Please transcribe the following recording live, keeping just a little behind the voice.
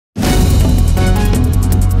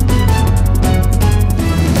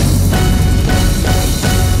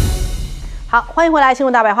好，欢迎回来，新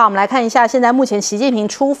闻大白话。我们来看一下，现在目前习近平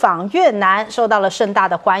出访越南，受到了盛大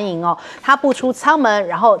的欢迎哦。他步出舱门，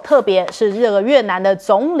然后特别是这个越南的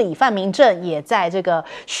总理范明正也在这个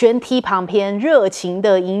舷梯旁边热情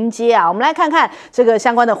的迎接啊。我们来看看这个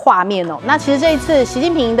相关的画面哦。那其实这一次习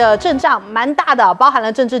近平的阵仗蛮大的，包含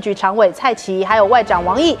了政治局常委蔡奇，还有外长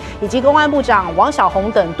王毅以及公安部长王小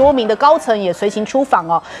洪等多名的高层也随行出访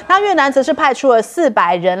哦。那越南则是派出了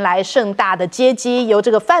400人来盛大的接机，由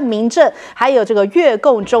这个范明正还有这个越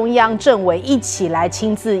共中央政委一起来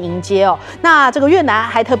亲自迎接哦。那这个越南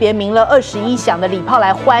还特别鸣了21响的礼炮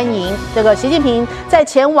来欢迎这个习近平。在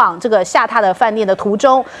前往这个下榻的饭店的途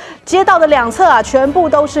中，街道的两侧啊，全部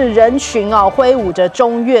都是人群哦，挥舞着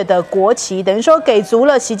中越的国旗，等于说给足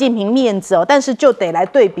了习近平面子哦。但是就得来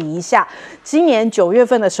对比一下，今年9月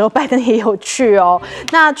份的时候，拜登也有去哦。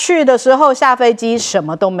那去的时候下飞机什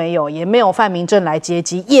么都没有，也没有范明正来接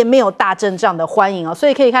机，也没有大阵仗的欢迎哦。所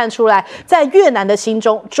以可以看出来，在越南的心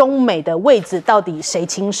中，中美的位置到底谁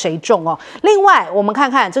轻谁重哦？另外，我们看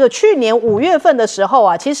看这个去年5月份的时候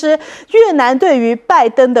啊，其实越南对于拜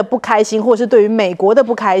登的不开心，或是对于美国的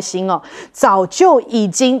不开心哦，早就已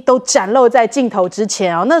经都展露在镜头之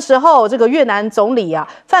前哦。那时候，这个越南总理啊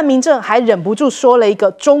范明正还忍不住说了一个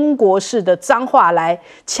中国式的脏话来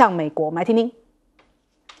呛美国，我们来听听。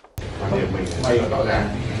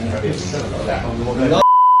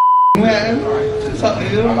Mẹ sợ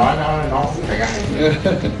chứ. Nó nói nó phải ngại.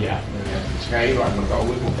 Dạ. Ngay đoạn mà cậu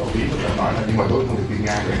với một cậu biết cậu nói là nhưng mà tôi không được tin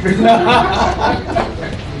Nga.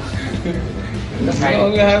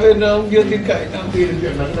 Hai bên ông chưa tin cậy đâu. Tin được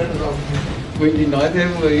chuyện lớn đấy không? Mình thì nói thêm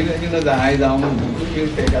một ý nữa nhưng nó dài dòng, như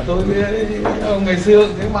kể cả tôi với ông ngày xưa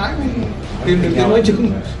thế mãi mình tìm được tiếng nói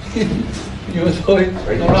chung. Nhưng mà thôi,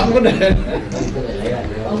 nó lắm vấn đề.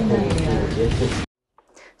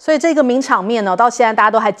 所以这个名场面呢，到现在大家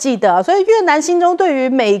都还记得。所以越南心中对于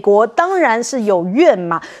美国当然是有怨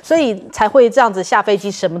嘛，所以才会这样子下飞机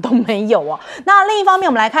什么都没有哦。那另一方面，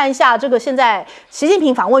我们来看一下这个现在习近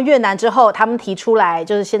平访问越南之后，他们提出来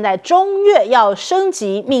就是现在中越要升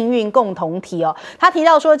级命运共同体哦。他提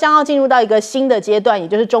到说将要进入到一个新的阶段，也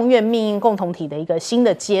就是中越命运共同体的一个新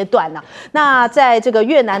的阶段呢。那在这个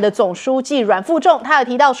越南的总书记阮富仲，他有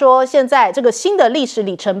提到说，现在这个新的历史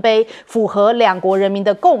里程碑符合两国人民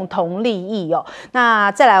的共同利益哦。那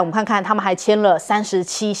再来我们看看，他们还签了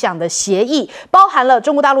37项的协议，包含了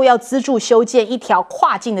中国大陆要资助修建1条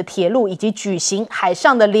跨境的铁路，以及举行海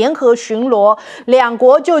上的联合巡逻。两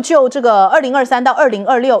国就这个2023到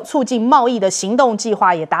2026促进贸易的行动计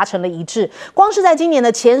划也达成了一致。光是在今年的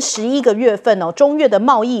前11个月份哦，中越的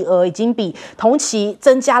贸易额已经比同期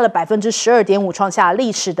增加了12.5%，创下历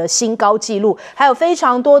史的新高纪录。还有非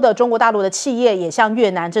常多的中国大陆的企业也向越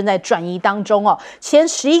南正在转移当中哦。前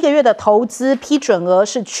11个月的投资批准额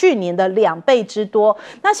是去年的2倍之多。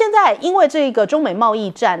那现在因为这个中美贸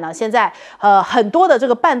易战呢，现在很多的这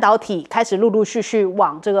个半导体开始陆陆续续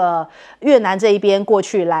往这个越南这一边过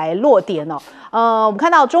去来落点哦。我们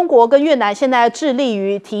看到中国跟越南现在致力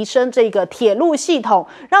于提升这个铁路系统，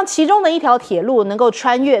让其中的一条铁路能够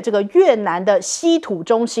穿越这个越南的稀土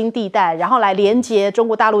中心地带，然后来连接中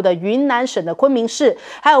国大陆的云南省的昆明市，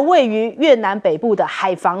还有位于越南北部的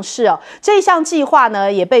海防市哦。这一项计划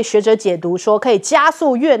呢，也被学者解读说可以加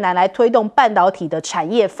速越南来推动半导体的产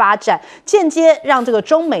业发展，间接让这个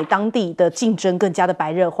中美当地的竞争更加的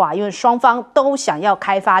白热化，因为双方都想要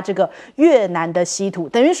开发这个越南的稀土，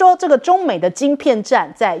等于说这个中美的晶片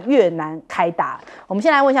战在越南开打。我们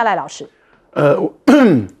先来问一下赖老师。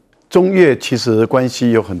中越其实关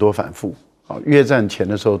系有很多反复啊。越战前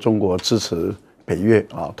的时候，中国支持北越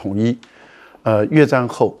啊统一，越战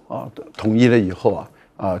后啊统一了以后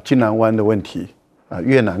金南湾的问题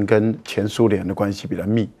越南跟前苏联的关系比较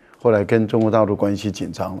密，后来跟中国大陆关系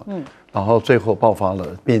紧张了，然后最后爆发了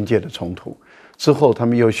边界的冲突，之后他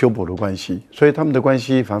们又修补了关系，所以他们的关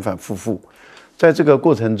系反反复复。在这个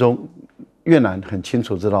过程中，越南很清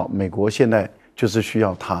楚知道，美国现在就是需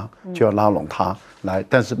要他，就要拉拢他来，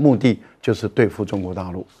但是目的就是对付中国大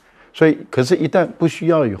陆。所以，可是，一旦不需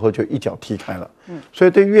要以后，就一脚踢开了。所以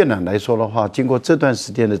对越南来说的话，经过这段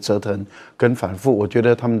时间的折腾跟反复，我觉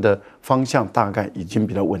得他们的方向大概已经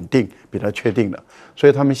比较稳定、比较确定了。所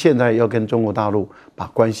以他们现在要跟中国大陆把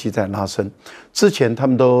关系再拉深。之前他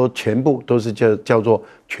们都全部都是叫做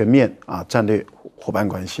全面战略伙伴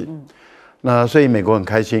关系。那所以美国很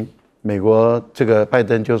开心。美国这个拜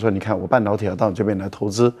登就说：“你看，我半导体要到这边来投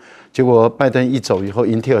资。”结果拜登一走以后，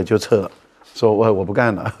英特尔就撤了，说我不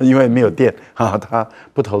干了，因为没有电他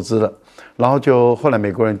不投资了。然后就后来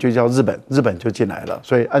美国人就叫日本就进来了，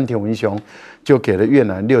所以岸田文雄就给了越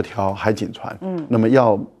南6条海警船，那么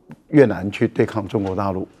要越南去对抗中国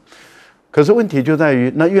大陆。可是问题就在于，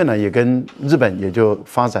那越南也跟日本也就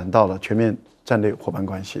发展到了全面战略伙伴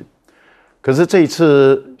关系。可是这一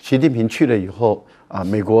次习近平去了以后啊，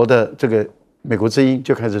美国的这个美国之音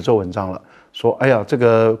就开始做文章了，说哎呀，这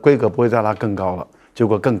个规格不会再拉更高了，结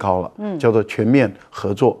果更高了，叫做全面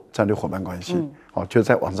合作战略伙伴关系，就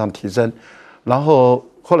在往上提升。然后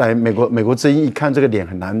后来美国之音一看这个脸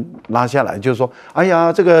很难拉下来，就是说，哎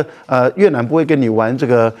呀，这个越南不会跟你玩这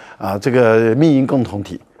个这个命运共同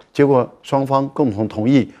体。结果双方共同同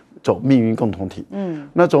意走命运共同体。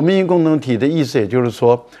那走命运共同体的意思，也就是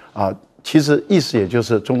说其实意思也就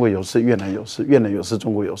是中国有事，越南有事，越南有事，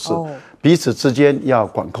中国有事，彼此之间要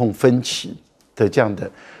管控分歧的这样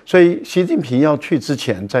的。所以习近平要去之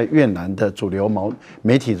前，在越南的主流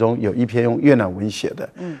媒体中有一篇用越南文写的，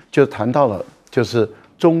就谈到了就是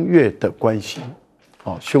中越的关系，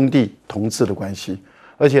兄弟同志的关系，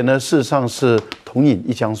而且呢，事实上是同饮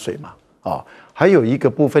一江水嘛，还有一个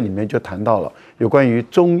部分里面就谈到了有关于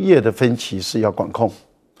中越的分歧是要管控，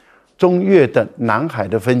中越的南海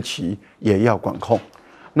的分歧也要管控。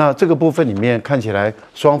那这个部分里面看起来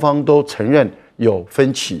双方都承认有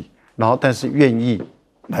分歧，然后但是愿意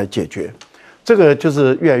来解决，这个就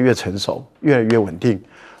是越来越成熟，越来越稳定。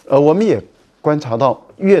我们也观察到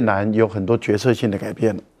越南有很多决策性的改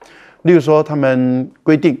变了，例如说他们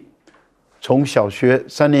规定从小学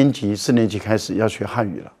3年级、4年级开始要学汉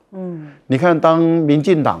语了。你看，当民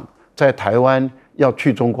进党在台湾要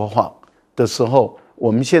去中国化的时候，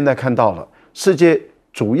我们现在看到了世界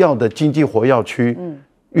主要的经济活跃区，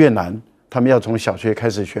越南他们要从小学开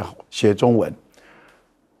始学中文，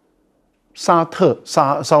沙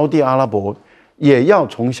地阿拉伯也要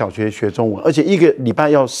从小学学中文，而且一个礼拜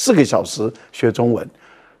要4个小时学中文。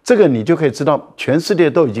这个你就可以知道，全世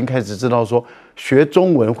界都已经开始知道说，学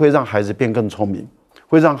中文会让孩子变更聪明，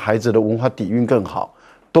会让孩子的文化底蕴更好。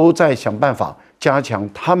都在想办法加强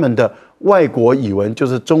他们的外国语文，就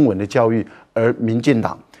是中文的教育，而民进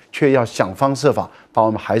党却要想方设法把我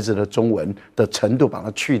们孩子的中文的程度把它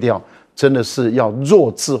去掉，真的是要弱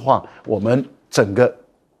智化我们整个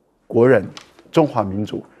国人、中华民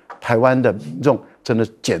族、台湾的民众，真的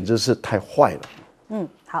简直是太坏了。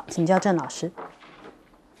好，请教郑老师。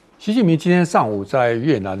习近平今天上午在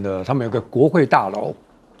越南的，他们有个国会大楼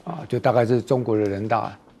就大概是中国的人大。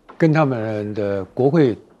跟他们的国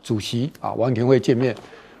会主席王庭惠见面，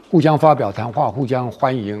互相发表谈话，互相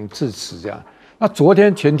欢迎致辞这样。那昨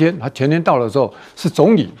天、前天到的时候，是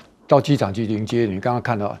总理到机场去迎接你刚刚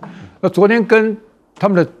看到。那昨天跟他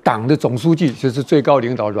们的党的总书记，就是最高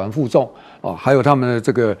领导阮富仲还有他们的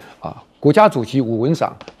这个国家主席武文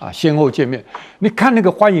赏先后见面。你看那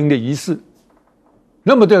个欢迎的仪式，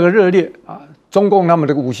那么的热烈中共他们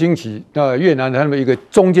这个5星旗，越南他们一个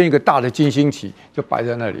中间一个大的金星旗就摆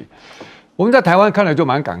在那里。我们在台湾看了就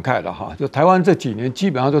蛮感慨的就台湾这几年基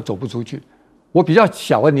本上都走不出去。我比较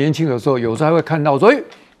小和年轻的时候，有时候还会看到说，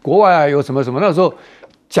国外有什么什么。那时候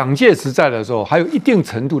蒋介石在的时候，还有一定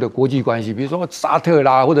程度的国际关系，比如说沙特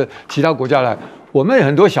啦或者其他国家来，我们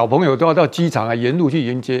很多小朋友都要到机场沿路去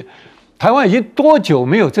迎接。台湾已经多久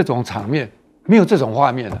没有这种场面，没有这种画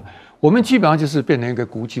面了？我们基本上就是变成一个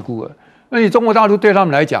孤寂孤儿。那你中国大陆对他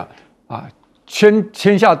们来讲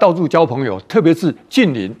天下到处交朋友，特别是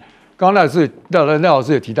近邻。刚刚赖老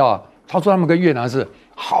师也提到他说他们跟越南是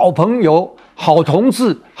好朋友、好同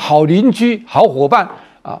志、好邻居、好伙伴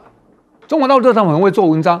中国大陆他们很会做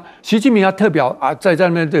文章，习近平特表在那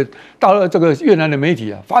边的到这个越南的媒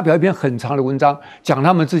体发表一篇很长的文章，讲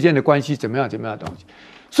他们之间的关系怎么样的东西。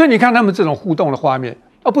所以你看他们这种互动的画面，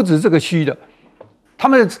不只是这个虚的。他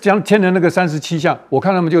们讲签的那个37项，我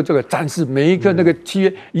看他们就这个展示每一个那个契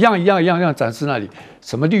约一样展示那里，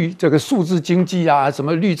什么这个数字经济什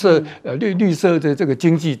么绿色的这个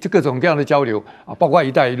经济，各种各样的交流包括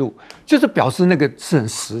一带一路，就是表示那个是很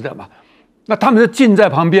实的嘛。那他们就近在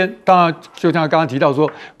旁边，当然就像刚刚提到说，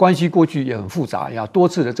关系过去也很复杂，多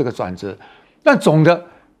次的这个转折，但总的。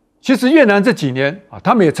其实越南这几年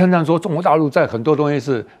他们也称赞说，中国大陆在很多东西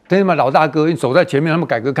是跟他们老大哥走在前面，他们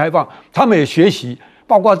改革开放，他们也学习，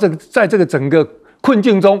包括在这个整个困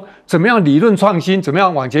境中，怎么样理论创新，怎么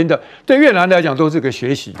样往前的，对越南来讲都是个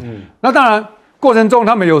学习。那当然过程中，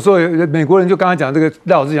他们有时候美国人就刚才讲这个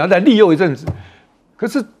赖老师讲，再利诱一阵子，可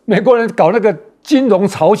是美国人搞那个金融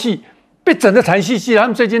潮汐，被整得惨兮兮，他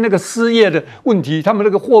们最近那个失业的问题，他们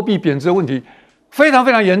那个货币贬值的问题。非常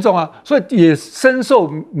非常严重所以也深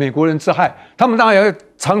受美国人之害。他们当然也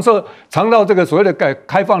尝到这个所谓的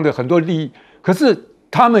开放的很多利益，可是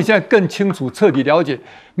他们现在更清楚、彻底了解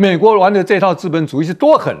美国玩的这套资本主义是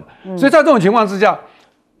多狠。所以在这种情况之下，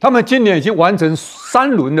他们今年已经完成3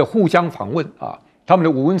轮的互相访问他们的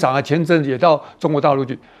武文长啊，前阵也到中国大陆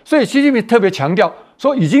去，所以习近平特别强调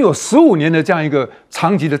说，已经有15年的这样一个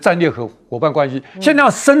长期的战略伙伴关系，现在要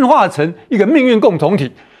深化成一个命运共同体，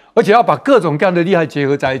而且要把各种各样的利害结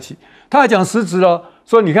合在一起。他还讲实质了，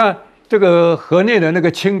说你看这个河内的那个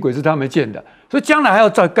轻轨是他们建的，所以将来还要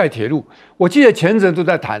再盖铁路。我记得前阵都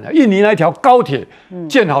在谈印尼那条高铁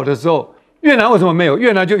建好的时候，越南为什么没有？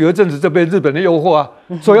越南就有一阵子就被日本的诱惑啊，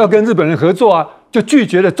说要跟日本人合作啊，就拒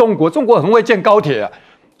绝了中国。中国很会建高铁啊，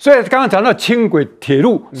所以刚刚讲到轻轨铁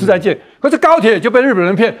路是在建，可是高铁就被日本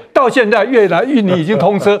人骗，到现在印尼已经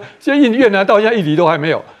通车，现在越南到现在一里都还没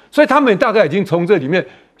有，所以他们大概已经从这里面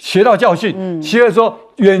学到教训，学了说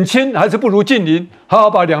远亲还是不如近邻，好好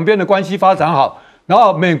把两边的关系发展好。然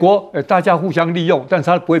后美国大家互相利用，但是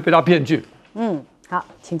他不会被他骗去。好，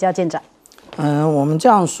请教舰长。我们这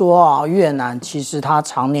样说啊，越南其实它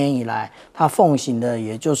长年以来它奉行的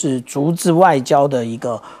也就是逐字外交的一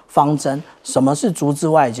个方针。什么是逐字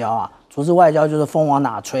外交啊？逐字外交就是风往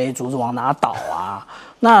哪吹，竹子往哪倒啊。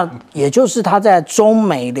那也就是它在中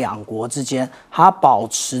美两国之间，它保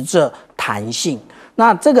持着弹性。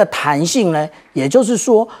那这个弹性呢，也就是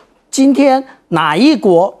说，今天哪一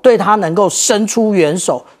国对它能够伸出援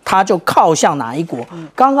手，它就靠向哪一国。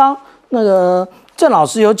刚刚那个郑老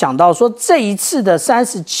师有讲到说，这一次的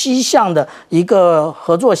37项的一个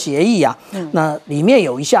合作协议啊，那里面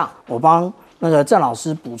有一项，我帮那个郑老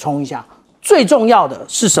师补充一下，最重要的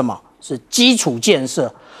是什么？是基础建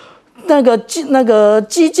设。那个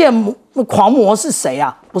基建狂魔是谁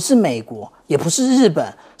啊？不是美国，也不是日本，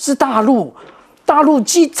是大陆。大陆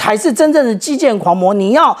才是真正的基建狂魔。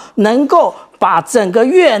你要能够把整个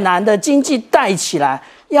越南的经济带起来，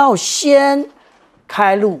要先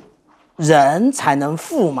开路，人才能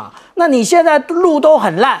富嘛。那你现在路都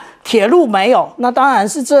很烂，铁路没有，那当然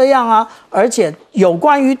是这样啊。而且有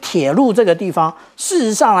关于铁路这个地方，事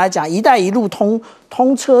实上来讲，“一带一路”通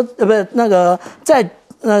车，不是那个在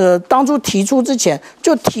当初提出之前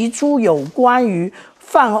就提出有关于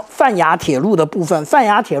泛亚铁路的部分。泛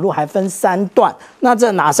亚铁路还分3段，那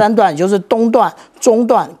这哪3段？就是东段、中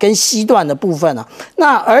段跟西段的部分啊。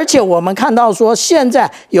那而且我们看到说，现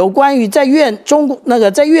在有关于在越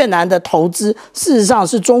南的投资，事实上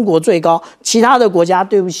是中国最高，其他的国家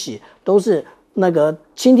对不起都是那个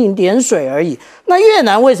蜻蜓点水而已。那越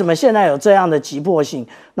南为什么现在有这样的急迫性？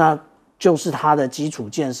那就是它的基础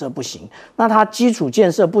建设不行。那它基础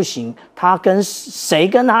建设不行，它跟谁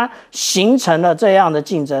跟它形成了这样的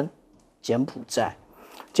竞争？柬埔寨。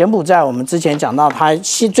柬埔寨我们之前讲到，它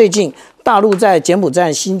最近大陆在柬埔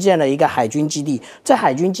寨新建了一个海军基地。这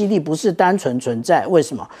海军基地不是单纯存在，为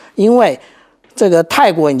什么？因为这个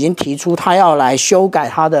泰国已经提出，它要来修改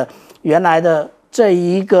它的原来的这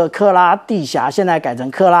一个克拉地峡，现在改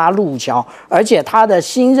成克拉路桥，而且它的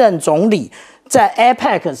新任总理在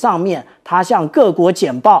APEC 上面，他向各国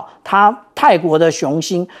简报他泰国的雄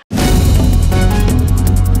心。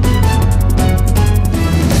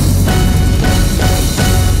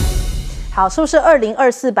好，是不是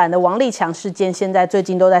2024版的王立强事件现在最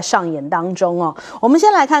近都在上演当中哦？我们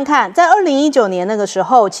先来看看，在2019年那个时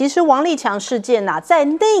候，其实王立强事件啊，在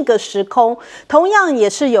那个时空，同样也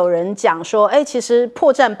是有人讲说，其实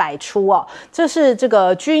破绽百出哦。这是这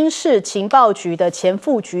个军事情报局的前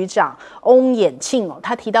副局长翁衍庆哦，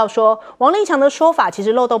他提到说，王立强的说法其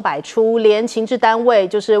实漏洞百出，连情治单位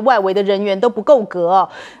就是外围的人员都不够格哦，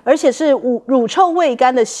而且是乳臭未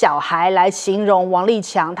干的小孩来形容王立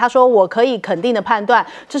强。他说，我可以肯定的判断，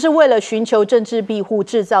这是为了寻求政治庇护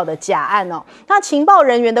制造的假案哦。那情报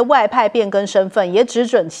人员的外派变更身份，也只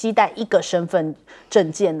准携带1个身份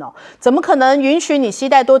证件哦，怎么可能允许你携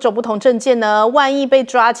带多种不同证件呢？万一被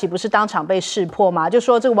抓，岂不是当场被识破吗？就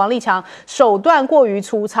说这个王立强手段过于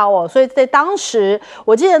粗糙哦，所以在当时，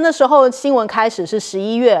我记得那时候新闻开始是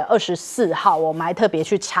11月24号，我们还特别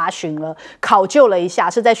去查询了、考究了一下，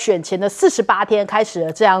是在选前的48天开始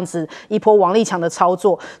了这样子一波王立强的操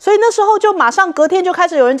作，所以那时候就马上隔天就开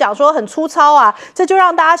始有人讲说很粗糙啊，这就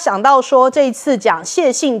让大家想到说这一次讲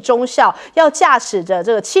谢姓中校要驾驶着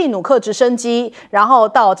这个契努克直升机，然后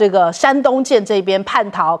到这个山东舰这边叛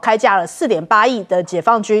逃，开价了4.8亿的解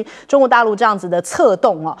放军中国大陆这样子的策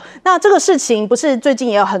动哦。那这个事情不是最近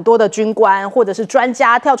也有很多的军官或者是专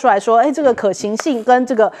家跳出来说，这个可行性跟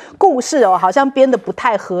这个故事哦，好像编得不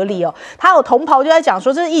太合理哦。他有同袍就在讲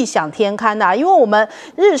说这是异想天开的因为我们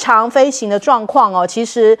日常飞行的状况哦，其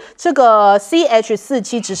实这个个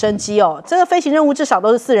CH-47直升机哦，这个飞行任务至少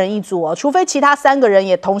都是4人1组哦，除非其他3个人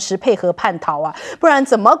也同时配合叛逃啊，不然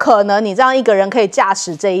怎么可能你这样一个人可以驾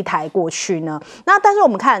驶这一台过去呢？那但是我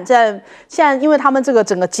们看现在，因为他们这个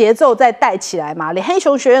整个节奏在带起来嘛，连黑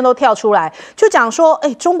熊学院都跳出来就讲说，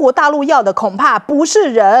中国大陆要的恐怕不是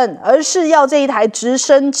人，而是要这一台直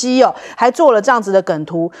升机哦，还做了这样子的梗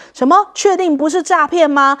图，什么确定不是诈骗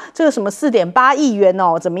吗？这个什么4.8亿元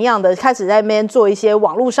哦，怎么样的，开始在那边做一些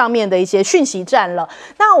网络上面的一些讯息战了。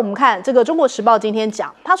那我们看这个《中国时报》今天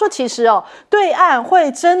讲，他说其实哦，对岸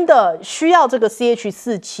会真的需要这个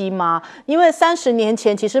CH-47吗？因为30年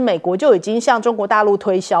前其实美国就已经向中国大陆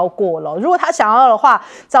推销过了，如果他想要的话，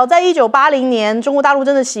早在1980年中国大陆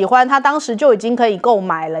真的喜欢他，当时就已经可以购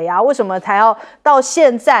买了呀，为什么才要到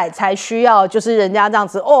现在才需要，就是人家这样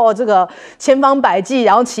子哦，这个千方百计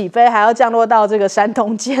然后起飞还要降落到这个山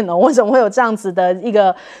东舰哦，为什么会有这样子的一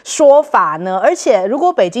个说法呢？而且如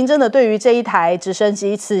果北京真的对于这一台直升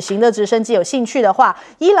机此行的直升机有兴趣的话，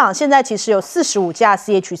伊朗现在其实有45架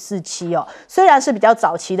CH-47哦，虽然是比较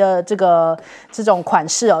早期的这种款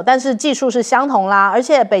式哦，但是技术是相同啦，而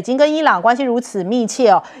且北京跟伊朗关系如此密切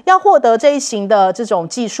哦，要获得这一型的这种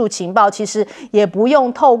技术情报，其实也不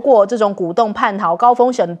用透过这种鼓动叛逃高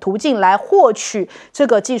风险的途径来获取这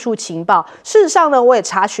个技术情报。事实上呢，我也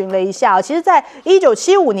查询了一下，其实在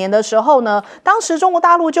1975年的时候呢，当时中国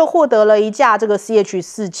大陆就获得了一架这个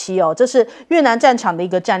CH-47哦，这是越南战场的一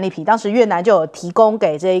个战利品，当时越南就有提供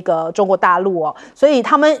给这个中国大陆哦，所以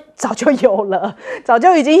他们早就有了，早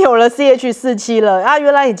就已经有了 CH-47了啊，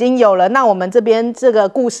原来已经有了，那我们这边这个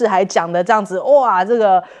故事还讲的这样子，哇，这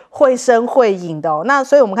个绘声绘影的哦。那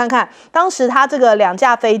所以我们看看当时它这个2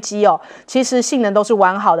架飞机哦，其实性能都是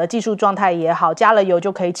完好的，技术状态也好，加了油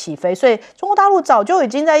就可以起飞，所以中国大陆早就已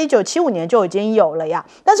经在1975年就已经有了呀。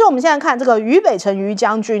但是我们现在看这个俞北辰俞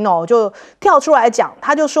将军哦，就跳出来讲，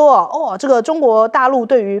他就说哦，这个中国大陆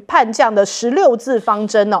对于叛将的16字方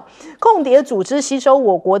针哦，共谍组织吸收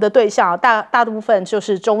我国的对象大部分就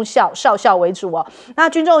是中校少校为主哦，那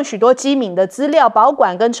军中许多机敏的资料保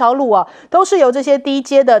管跟抄录哦，都是由这些低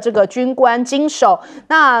阶的这个军官经手。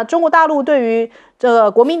那中国大陆对于这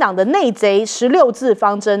个国民党的内贼16字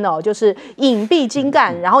方针哦，就是隐蔽精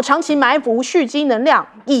干，然后长期埋伏，蓄积能量，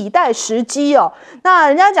以待时机哦。那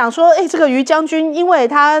人家讲说，这个俞将军，因为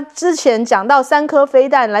他之前讲到3颗飞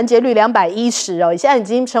弹拦截率210哦，现在已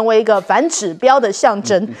经成为一个反指标的象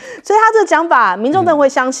征，所以他这讲法，民众真的会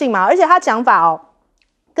相信吗？而且他讲法哦，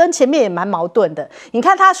跟前面也蛮矛盾的。你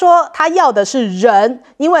看他说他要的是人，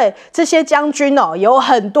因为这些将军哦有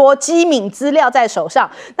很多机敏资料在手上。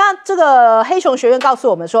那这个黑熊学院告诉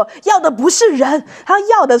我们说，要的不是人，他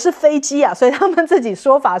要的是飞机啊，所以他们自己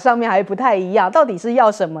说法上面还不太一样，到底是要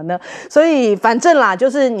什么呢？所以反正啦，就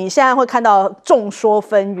是你现在会看到众说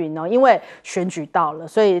纷纭哦，因为选举到了，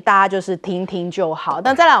所以大家就是听听就好。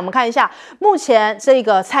那再来我们看一下，目前这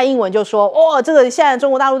个蔡英文就说，这个现在中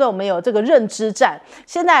国大陆对我们有这个认知战，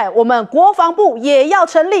现在我们国防部也要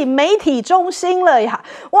成立媒体中心了呀！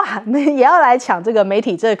哇，也要来抢这个媒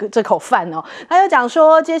体这口饭哦。他就讲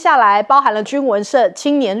说，接下来包含了军文社、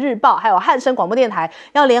青年日报，还有汉声广播电台，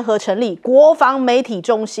要联合成立国防媒体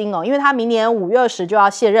中心哦。因为他明年5月20就要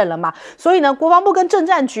卸任了嘛，所以呢，国防部跟政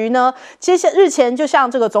战局呢，日前就向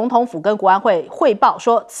这个总统府跟国安会汇报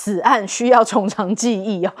说，此案需要从长计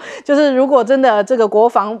议哦。就是如果真的这个国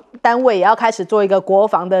防单位也要开始做一个国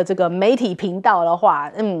防的这个媒体频道的话，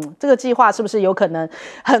这个计划是不是有可能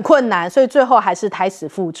很困难？所以最后还是胎死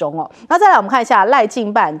腹中哦。那再来我们看一下赖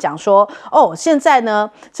进办讲说，现在呢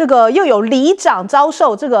这个又有里长遭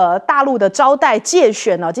受这个大陆的招待介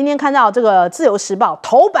选哦。今天看到这个自由时报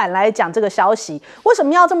头版来讲这个消息，为什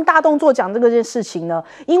么要这么大动作讲这个件事情呢？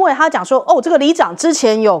因为他讲说，这个里长之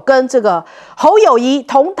前有跟这个侯友宜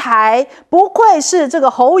同台，不愧是这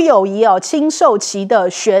个侯友宜亲授其的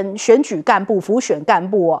选举干部、辅选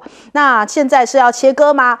干部哦。那现在是要切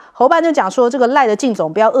割吗？侯办就讲说，这个赖的靳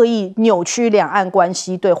总不要恶意扭曲两岸关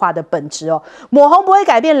系对话的本质哦，抹红不会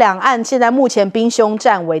改变两岸现在目前兵凶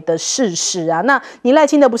战危的事实啊。那你赖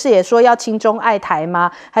清德不是也说要亲中爱台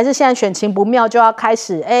吗？还是现在选情不妙就要开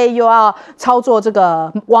始又要操作这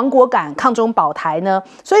个亡国感、抗中保台呢？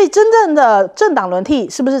所以真正的政党轮替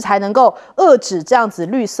是不是才能够遏止这样子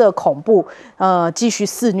绿色恐怖继续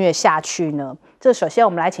肆虐下去呢？这首先我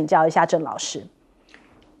们来请教一下郑老师。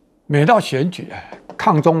每到选举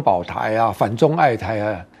抗中保台啊，反中爱台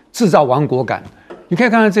啊，制造亡国感。你可以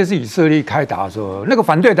看到这次以色列开打的时候，那个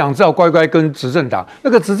反对党只好乖乖跟执政党，那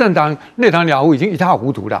个执政党内塔尼亚胡已经一塌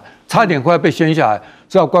糊涂了，差点快要被掀下来。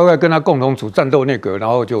只好乖乖跟他共同处战斗内阁，然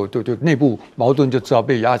后就内部矛盾就只好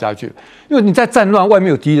被压下去。因为你在战乱外面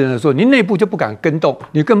有敌人的时候，你内部就不敢跟动，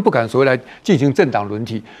你更不敢所谓来进行政党轮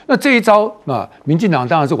替。那这一招啊，民进党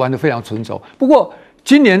当然是玩得非常纯熟。不过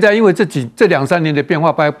今年因为这2-3年的变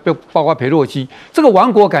化，包括裴洛西这个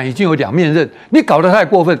亡国感已经有2面刃，你搞得太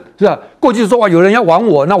过分，是吧？过去说哇有人要亡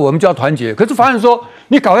我，那我们就要团结。可是发现说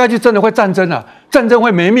你搞下去真的会战争啊，战争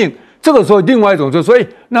会没命。这个时候，另外一种所以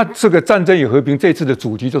那这个战争与和平这次的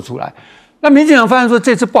主题就出来。那民进党发现说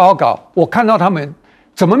这次不好搞，我看到他们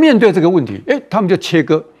怎么面对这个问题，他们就切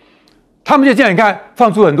割，他们就这样你看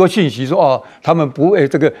放出很多信息说哦，他们不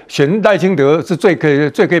这个选赖清德是最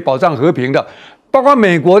可以保障和平的，包括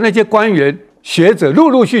美国那些官员学者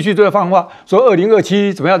陆续都在放话说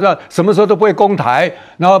2027怎么样，什么时候都不会攻台，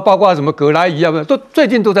然后包括什么葛莱仪啊，最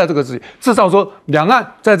近都在这个事情，至少说两岸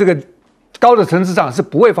在这个高的层次上是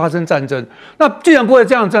不会发生战争。那既然不会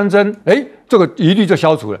这样战争，这个疑虑就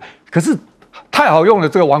消除了。可是太好用了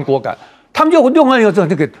这个亡国感，他们就用了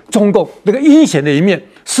这个中共这个阴险的一面，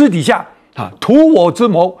私底下图我之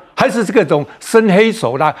谋，还是这种伸黑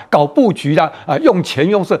手啦、搞布局啦、用钱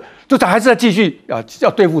用色，还是在继续要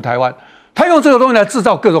对付台湾。他用这个东西来制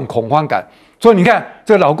造各种恐慌感，所以你看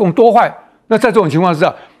这个老共多坏。那在这种情况之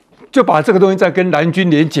下，就把这个东西再跟蓝军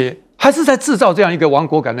连结。还是在制造这样一个亡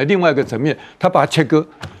国感的另外一个层面，他把它切割，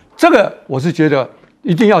这个我是觉得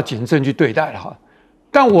一定要谨慎去对待了哈。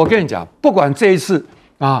但我跟你讲，不管这一次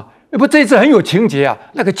这一次很有情节啊，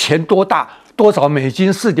那个钱多大，多少美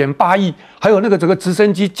金4.8亿，还有那个整个直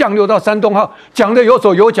升机降落到山东号，讲的有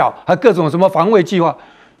手有脚，还各种什么防卫计划。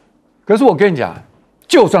可是我跟你讲，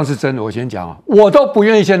就算是真的，我先讲我都不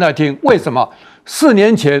愿意现在听。为什么？4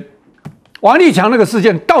年前王立强那个事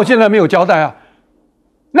件到现在没有交代啊。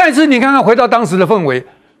那一次你看看回到当时的氛围，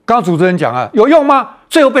刚刚主持人讲有用吗？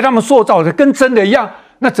最后被他们塑造的跟真的一样，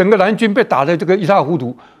那整个蓝军被打得这个一塌糊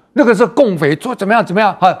涂，那个是共匪做怎么样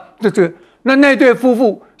那对夫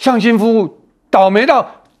妇向心夫妇倒霉到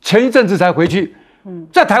前一阵子才回去，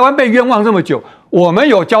在台湾被冤枉这么久，我们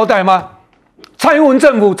有交代吗？蔡英文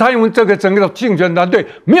政府、蔡英文这个整个竞选团队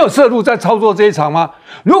没有涉入在操作这一场吗？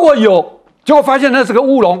如果有，结果发现那是个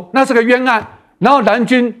乌龙，那是个冤案，然后蓝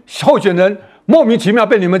军候选人莫名其妙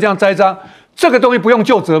被你们这样栽赃，这个东西不用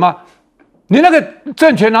究责吗？你那个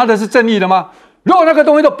政权拿的是正义的吗？如果那个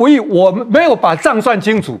东西都不义，我们没有把账算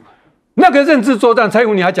清楚，那个认知作战，蔡英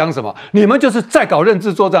文你还讲什么？你们就是在搞认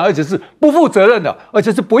知作战，而且是不负责任的，而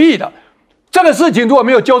且是不义的。这个事情如果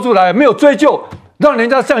没有揪出来，没有追究，让人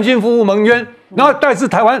家向心夫妇蒙冤，然后但是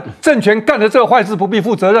台湾政权干的这个坏事不必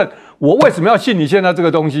负责任，我为什么要信你现在这个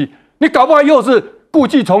东西？你搞不好又是故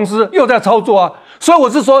技重施，又在操作啊！所以我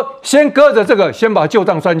是说，先搁着这个，先把旧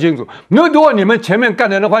账算清楚。如果你们前面干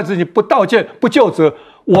的那坏事情不道歉、不究责，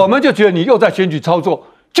我们就觉得你又在选举操作。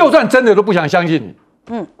就算真的都不想相信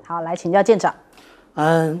你。好，来请教舰长。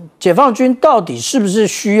解放军到底是不是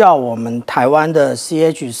需要我们台湾的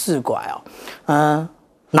CH4 拐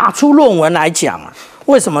拿出论文来讲啊？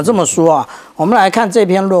为什么这么说啊？我们来看这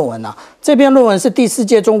篇论文啊。这篇论文是第4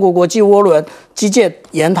届中国国际涡轮机械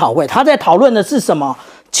研讨会，他在讨论的是什么？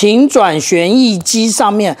擎转旋翼机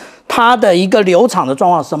上面它的一个流场的状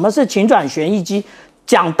况。什么是擎转旋翼机？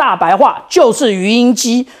讲大白话就是鱼鹰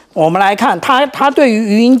机。我们来看它对于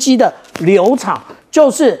鱼鹰机的流场，就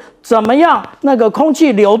是怎么样那个空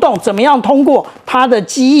气流动，怎么样通过它的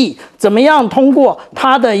机翼，怎么样通过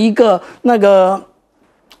它的一个那个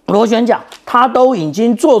螺旋桨，它都已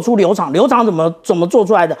经做出流场。流场怎么做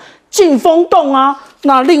出来的？进风洞啊。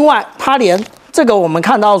那另外它连这个我们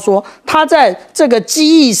看到说，它在这个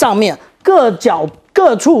机翼上面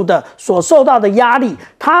各处的所受到的压力，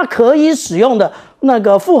它可以使用的那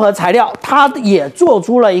个复合材料，它也做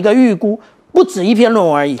出了一个预估。不止一篇论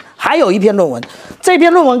文而已，还有一篇论文。这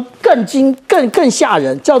篇论文更吓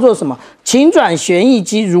人，叫做什么？擎转旋翼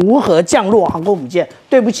机如何降落航空母舰？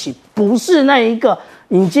对不起，不是那一个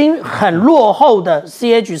已经很落后的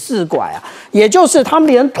CH4 拐啊，也就是他们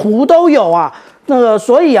连图都有啊。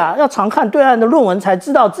所以啊，要常看对岸的论文，才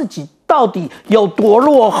知道自己到底有多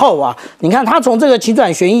落后啊！你看，他从这个擎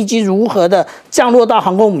转旋翼机如何的降落到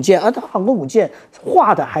航空母舰，而航空母舰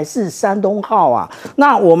画的还是山东号啊。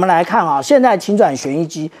那我们来看啊，现在擎转旋翼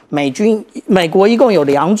机，美国一共有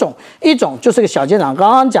2种，一种就是个小舰长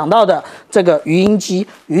刚刚讲到的这个鱼鹰机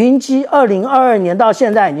，2022年到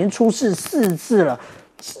现在已经出事4次了。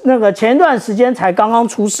前段时间才刚刚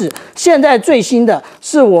出事，现在最新的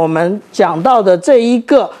是我们讲到的这一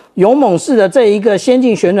个勇猛式的这一个先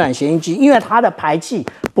进旋转旋翼机，因为它的排气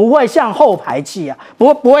不会向后排气啊，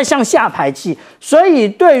不会向下排气，所以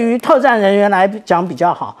对于特战人员来讲比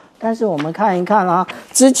较好。但是我们看一看啊，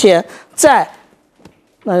之前在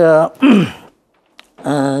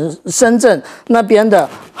深圳那边的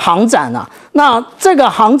航展啊。那这个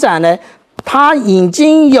航展呢，它已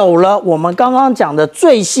经有了我们刚刚讲的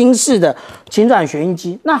最新式的禽转旋翼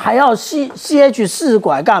机，那还要 CH 4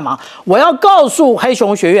拐干嘛？我要告诉黑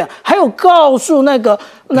熊学院，还有告诉那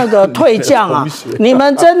个退将啊，你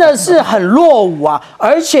们真的是很落伍啊！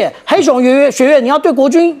而且黑熊学院，你要对国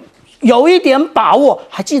军有一点把握，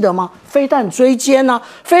还记得吗？飞弹追歼啊，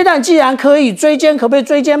飞弹既然可以追歼，可不可以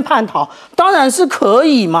追歼叛逃？当然是可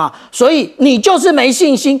以嘛。所以你就是没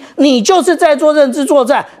信心，你就是在做认知作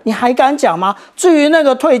战，你还敢讲吗？至于那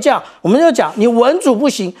个退将，我们就讲你文主不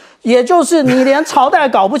行，也就是你连朝代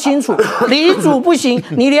搞不清楚，理主不行，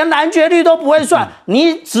你连拦截率都不会算，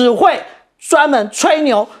你只会专门吹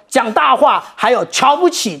牛讲大话，还有瞧不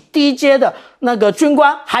起低阶的那个军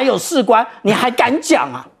官，还有士官，你还敢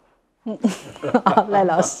讲啊？好，赖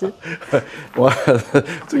老师，我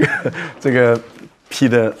这个批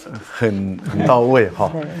得很到位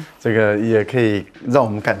哈，这个也可以让我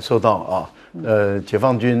们感受到啊，解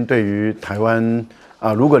放军对于台湾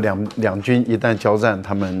啊，如果两军一旦交战，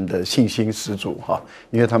他们的信心十足哈，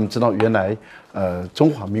因为他们知道原来中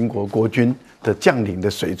华民国国军的将领的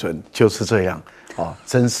水准就是这样啊，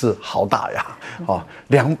真是好打呀啊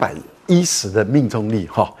，210的命中率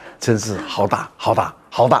哈，真是好打。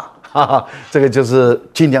哈哈，这个就是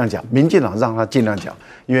尽量讲，民进党让他尽量讲，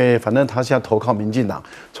因为反正他现在投靠民进党，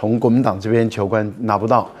从国民党这边求官拿不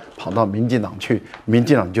到，跑到民进党去，民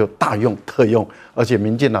进党就大用特用，而且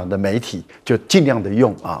民进党的媒体就尽量的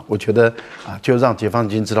用啊，我觉得啊，就让解放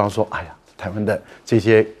军知道说，哎呀，台湾的这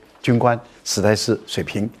些军官实在是水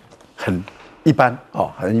平很一般哦，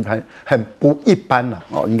很一般，很不一般了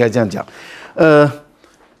哦，应该这样讲。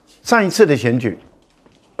上一次的选举，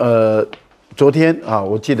昨天啊，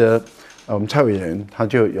我记得我们蔡委员他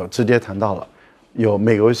就有直接谈到了，有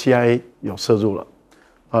美国 CIA 有涉入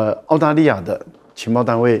了，澳大利亚的情报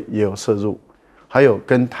单位也有涉入，还有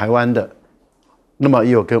跟台湾的，那么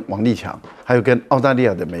也有跟王立强，还有跟澳大利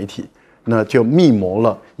亚的媒体，那就密谋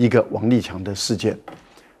了一个王立强的事件，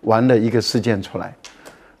玩了一个事件出来。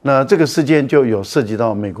那这个事件就有涉及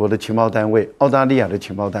到美国的情报单位、澳大利亚的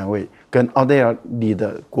情报单位跟澳大利亚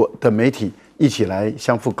的媒体一起来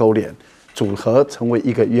相互勾连。组合成为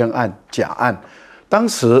一个冤案、假案。当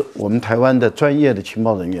时我们台湾的专业的情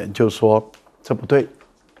报人员就说这不对，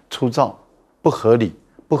粗糙、不合理、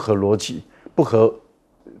不合逻辑、不合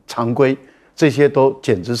常规，这些都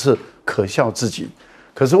简直是可笑至极。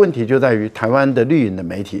可是问题就在于台湾的绿营的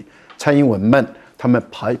媒体、蔡英文们，他们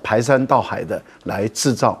排山倒海的来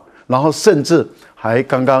制造，然后甚至还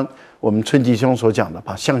刚刚我们春吉兄所讲的，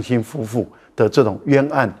把向心夫妇的这种冤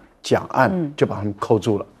案、假案就把他们扣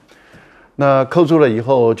住了。那扣住了以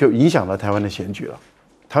后，就影响了台湾的选举了。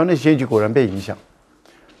台湾的选举果然被影响。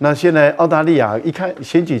那现在澳大利亚一看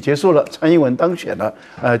选举结束了，蔡英文当选了，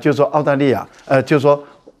就说澳大利亚，就说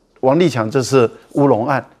王立强这是乌龙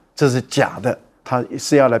案，这是假的，他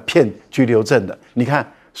是要来骗居留证的。你看，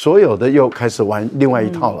所有的又开始玩另外一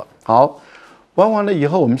套了。好，玩完了以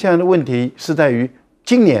后，我们现在的问题是在于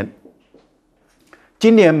今年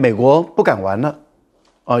美国不敢玩了，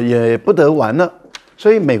也不得玩了，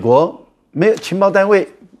所以美国。没有情报单位，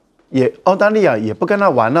澳大利亚也不跟他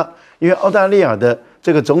玩了，因为澳大利亚的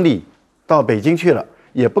这个总理到北京去了，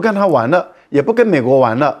也不跟他玩了，也不跟美国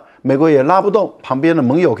玩了，美国也拉不动旁边的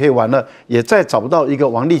盟友可以玩了，也再找不到一个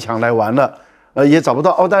王立强来玩了，也找不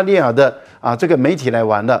到澳大利亚的这个媒体来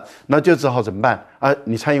玩了，那就只好怎么办啊？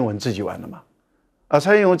你蔡英文自己玩了嘛？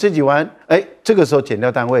蔡英文自己玩，这个时候检调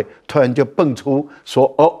单位突然就蹦出说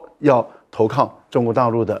要投靠中国大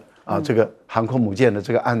陆的这个航空母舰的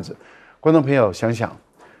这个案子。观众朋友想想，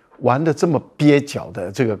玩的这么蹩脚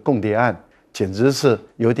的这个共谍案，简直是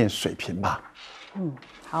有点水平吧？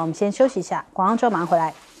好，我们先休息一下，广告之后马上回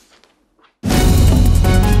来。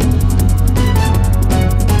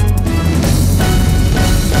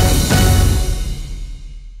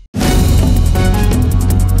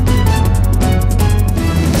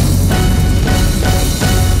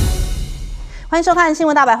欢迎收看《新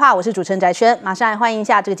闻大白话》，我是主持人翟轩，马上来欢迎一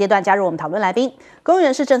下这个阶段加入我们讨论来宾，公益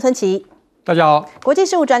人士郑村奇，大家好；国际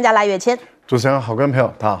事务专家赖岳谦，主持人好，观众朋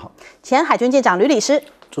友大家好；前海军舰长吕礼师，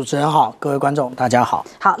主持人好，各位观众大家好。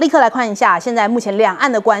好，立刻来看一下现在目前两岸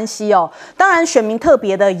的关系哦。当然，选民特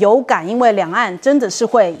别的有感，因为两岸真的是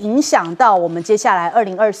会影响到我们接下来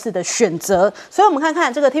2024的选择。所以，我们看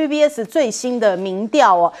看这个 TVBS 最新的民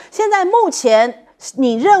调哦，现在目前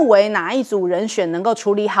你认为哪一组人选能够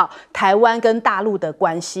处理好台湾跟大陆的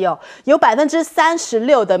关系哦？有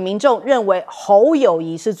36%的民众认为侯友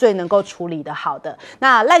宜是最能够处理的好的，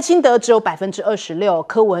那赖清德只有26%，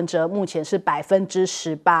柯文哲目前是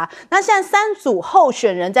18%。那现在3组候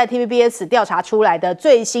选人在 TVBS 调查出来的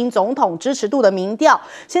最新总统支持度的民调，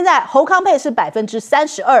现在侯康配是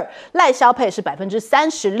32%，赖萧配是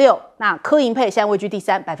36%，那柯银配现在位居第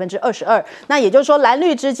3，22%。那也就是说，蓝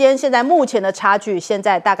绿之间现在目前的差距，现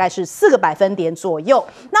在大概是4个百分点左右。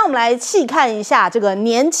那我们来细看一下这个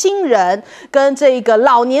年轻人跟这个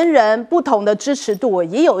老年人不同的支持度，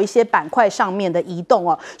也有一些板块上面的移动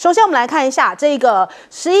哦。首先我们来看一下这个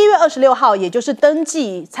11月26号，也就是登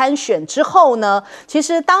记参选之后呢，其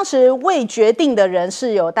实当时未决定的人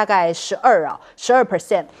是有大概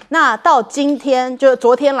12%。那到今天就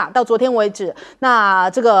昨天啦，到昨天为止，那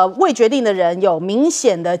这个未决定的人有明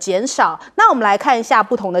显的减少。那我们来看一下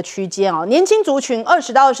不同的区间哦，年轻族群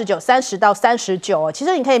20到29、30到39哦，其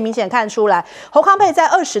实你可以明显看出来，侯康配在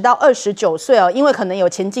20到29岁哦，因为可能有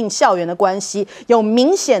前进校园的关系，有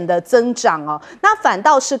明显的增长哦。那反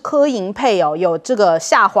倒是柯银配哦，有这个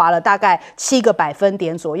下滑了大概7个百分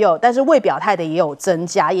点左右，但是未表态的也有增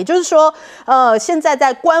加，也就是说，现在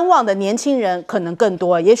在观望的年轻人可能更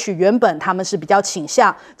多，也许原本他们是比较倾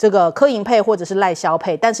向这个柯银配或者是赖萧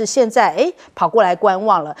配，但是现在跑过来观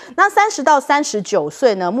望了。那30到39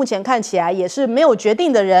岁呢，目前看起来也是没有决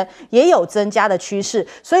定的人也有增加的趋势，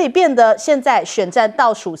所以变得现在选战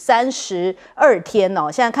倒数32天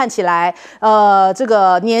哦，现在看起来这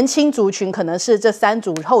个年轻族群可能是这3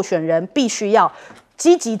组候选人必须要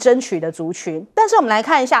积极争取的族群。但是我们来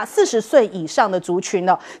看一下40岁以上的族群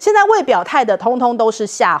哦，现在未表态的通通都是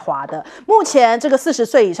下滑的。目前这个40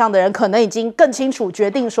岁以上的人可能已经更清楚决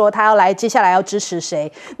定说他接下来要支持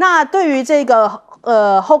谁。那对于这个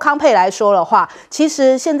侯康配来说的话，其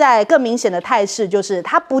实现在更明显的态势就是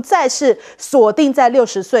他不再是锁定在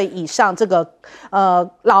60岁以上这个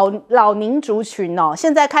老龄族群哦，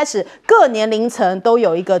现在开始各年龄层都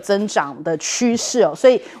有一个增长的趋势哦，所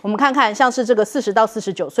以我们看看像是这个40到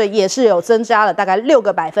49岁也是有增加了大概6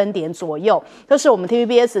个百分点左右，这是我们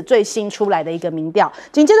TVBS 最新出来的一个民调。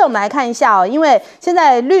紧接着我们来看一下哦，因为现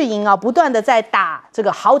在绿营啊不断的在打这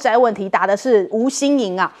个豪宅问题，打的是吴欣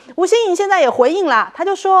盈啊，吴欣盈现在也回应啦，他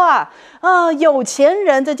就说有钱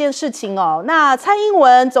人这件事情哦，那蔡英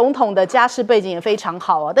文总统的家世背景也非常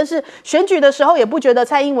好哦，但是选举的时候也不觉得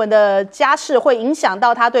蔡英文的家世会影响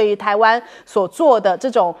到他对于台湾所做的这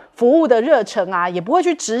种服务的热忱啊，也不会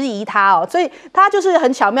去质疑他哦，所以他就是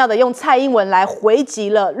很巧妙的用蔡英文来回击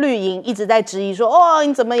了绿营一直在质疑说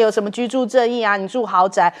你怎么有什么居住正义啊，你住豪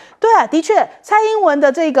宅。对啊，的确蔡英文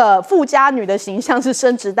的这个富家女的形象是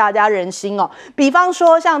深植大家人心哦，比方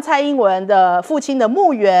说像蔡英文的父亲的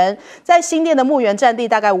墓园，在新店的墓园占地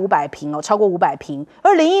大概500坪哦，超过500坪。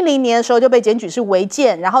2010年的时候就被检举是违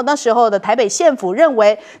建，然后那时候的台北县府认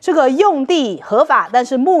为这个用地合法，但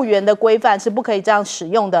是墓园的规范是不可以这样使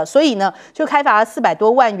用的，所以呢就开罚了400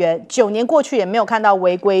多万元，9年过去也没有看到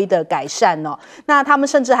违规的改善哦。那他们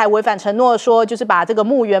甚至还违反承诺，说就是把这个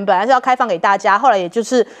墓园本来是要开放给大家，后来也就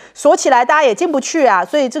是锁起来，大家也进不去啊，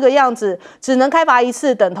所以这个样子只能开罚1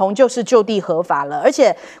次，等同就是就地合法了。而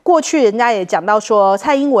且过去人家也讲到说，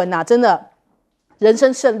蔡英文啊，真的人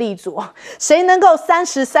生胜利组，谁能够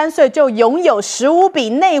33岁就拥有15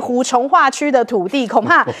笔内湖重划区的土地，恐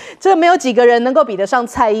怕这没有几个人能够比得上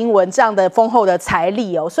蔡英文这样的丰厚的财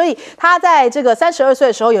力哦。所以他在这个32岁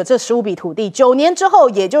的时候有这15笔土地，9年之后，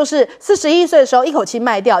也就是41岁的时候一口气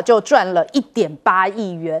卖掉，就赚了1.8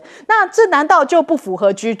亿元。那这难道就不符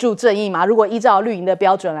合居住正义吗？如果依照绿营的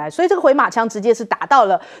标准来，所以这个回马枪直接是打到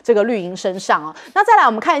了这个绿营身上哦。那再来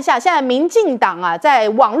我们看一下，现在民进党啊，在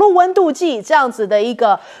网络温度计这样子的一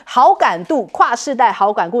个好感度跨世代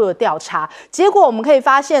好感度的调查，结果我们可以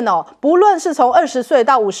发现哦，不论是从20岁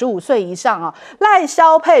到55岁以上啊，赖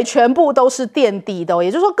萧配全部都是垫底的哦，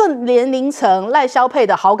也就是说各年龄层赖萧配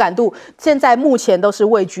的好感度现在目前都是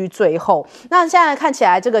位居最后。那现在看起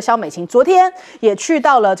来这个萧美琴昨天也去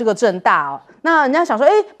到了这个政大哦，那人家想说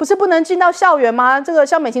不是不能进到校园吗？这个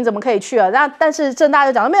萧美琴怎么可以去啊？那但是政大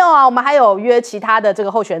就讲没有啊，我们还有约其他的这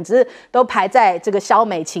个候选人，只是都排在这个萧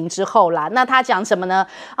美琴之后啦。那他讲什么呢？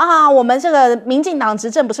我们这个民进党执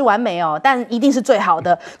政不是完美哦，但一定是最好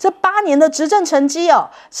的。这8年的执政成绩哦，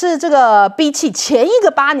是这个比起前一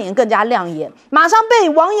个8年更加亮眼。马上被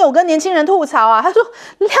网友跟年轻人吐槽啊，他说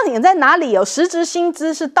亮眼在哪里哦？实质薪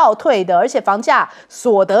资是倒退的，而且房价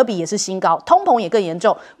所得比也是新高，通膨也更严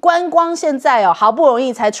重。观光现在好不容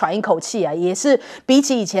易才喘一口气啊，也是比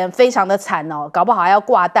起以前非常的惨哦，搞不好还要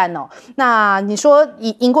挂蛋哦。那你说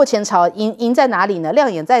赢过前朝，赢在哪里呢？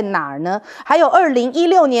亮眼在哪儿呢？还有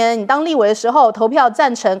2016年你当立委的时候投票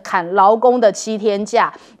赞成砍劳工的7天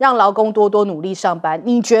假，让劳工多多努力上班，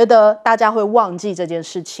你觉得大家会忘记这件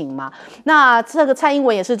事情吗？那这个蔡英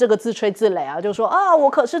文也是这个自吹自擂啊，就说啊，我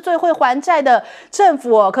可是最会还债的政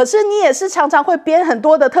府哦，可是你也是常常会编很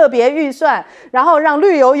多的特别预算，然后让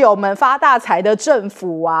绿油友们发大财的政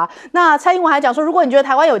府啊。那蔡英文还讲说，如果你觉得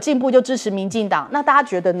台湾有进步，就支持民进党。那大家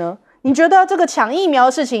觉得呢？你觉得这个抢疫苗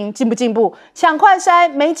的事情进不进步？抢快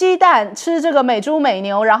筛、没鸡蛋、吃这个美猪美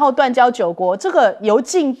牛，然后断交9国，这个有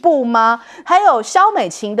进步吗？还有萧美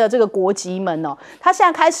琴的这个国籍们哦，他现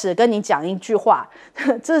在开始跟你讲一句话，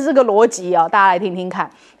这是个逻辑哦，大家来听听看。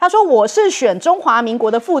他说：“我是选中华民国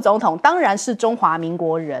的副总统，当然是中华民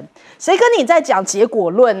国人。谁跟你在讲结果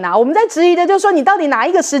论啊？我们在质疑的就是说，你到底哪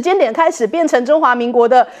一个时间点开始变成中华民国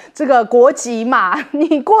的这个国籍嘛？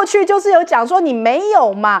你过去就是有讲说你没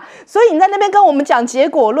有嘛。”所以你在那边跟我们讲结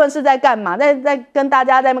果论是在干嘛？在跟大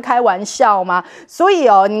家在那边开玩笑吗？所以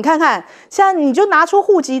哦，你看看现在你就拿出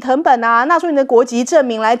户籍誊本啊，拿出你的国籍证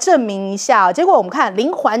明来证明一下哦。结果我们看林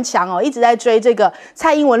环强哦，一直在追这个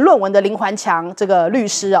蔡英文论文的林环强这个律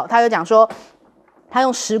师哦，他就讲说，他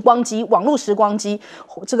用时光机，网络时光机，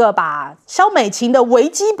这个把萧美琴的维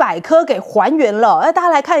基百科给还原了。大家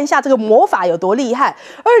来看一下这个魔法有多厉害。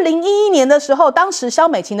2011年的时候，当时萧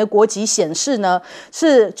美琴的国籍显示呢，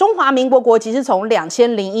是中华民国国籍，是从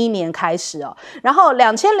2001年开始哦。然后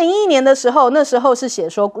2001年的时候，那时候是写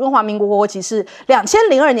说中华民国国籍是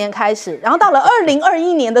2002年开始，然后到了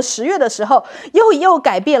2021年的10月的时候，又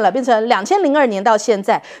改变了，变成2002年到现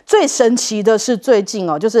在。最神奇的是最近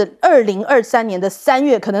哦，就是2023年的3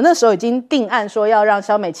月，可能那时候已经定案说要让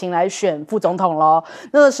萧美琴来选副总统咯。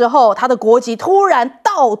那个时候她的国籍突然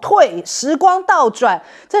倒退，时光倒转，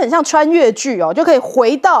这很像穿越剧哦，就可以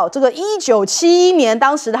回到这个1971年，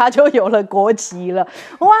当时她就有了国籍了。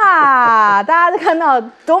哇，大家看到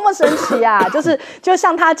多么神奇啊！就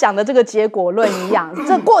像他讲的这个结果论一样，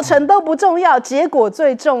这过程都不重要，结果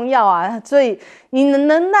最重要啊！所以你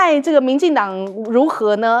能奈这个民进党如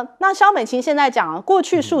何呢？那萧美琴现在讲，过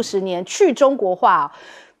去数十年去中国化，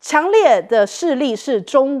强烈的势力是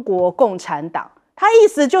中国共产党。他意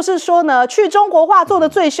思就是说呢，去中国化做的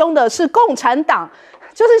最凶的是共产党。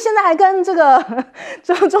就是现在还跟这个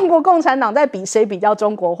中国共产党在比谁比较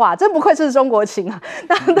中国化，真不愧是中国情啊！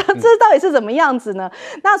那这到底是怎么样子呢？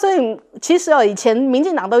那所以其实以前民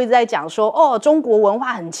进党都一直在讲说，哦，中国文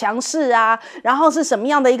化很强势啊，然后是什么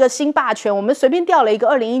样的一个新霸权？我们随便调了一个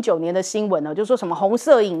2019年的新闻呢，就说什么红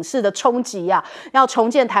色影视的冲击啊，要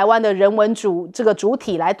重建台湾的人文主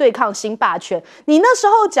体来对抗新霸权。你那时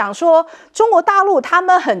候讲说中国大陆他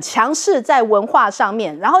们很强势在文化上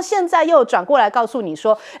面，然后现在又转过来告诉你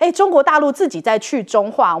说，中国大陆自己在去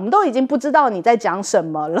中化，我们都已经不知道你在讲什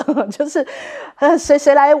么了。就是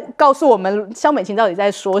谁来告诉我们萧美琴到底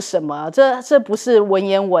在说什么？这不是文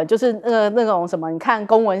言文，就是那种什么，你看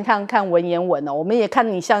公文看文言文哦，我们也看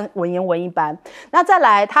你像文言文一般。那再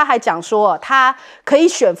来，他还讲说他可以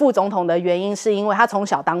选副总统的原因是因为他从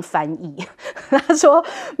小当翻译。他说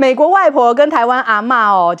美国外婆跟台湾阿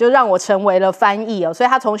嬷哦，就让我成为了翻译哦，所以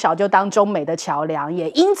他从小就当中美的桥梁，也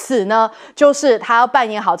因此呢，就是他要扮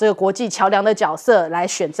演好这个国际桥梁的角色来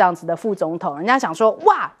选这样子的副总统。人家想说，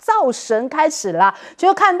哇，造神开始啦，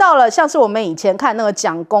就看到了像是我们以前看那个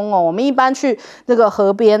蒋公哦，我们一般去那个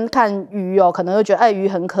河边看鱼哦，可能会觉得鱼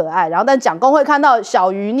很可爱，然后但蒋公会看到小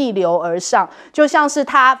鱼逆流而上，就像是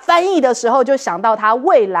他翻译的时候就想到他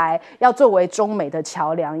未来要作为中美的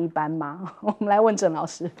桥梁一般吗？我们来问郑老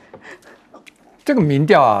师。这个民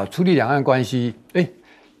调啊，处理两岸关系，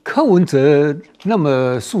柯文哲那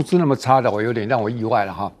么素质那么差的，我有点让我意外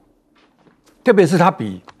了哈。特别是他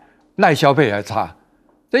比赖萧配还差，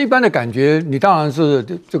这一般的感觉，你当然是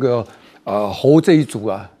这个侯这一组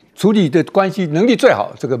啊，处理的关系能力最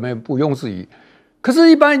好，这个不庸置疑。可是，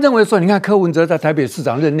一般认为说，你看柯文哲在台北市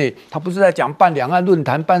长任内，他不是在讲办两岸论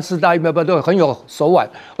坛、办4大100都很有手腕，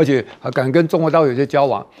而且还敢跟中国大陆有些交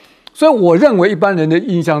往。所以，我认为一般人的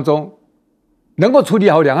印象中，能够处理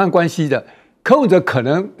好两岸关系的柯文哲可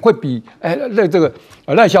能会比这个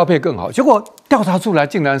赖萧配更好。结果调查出来，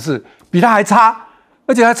竟然是比他还差，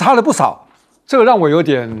而且还差了不少。这个让我有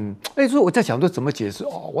点所以我在想说怎么解释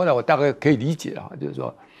哦，我大概可以理解啊，就是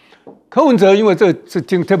说。柯文哲因为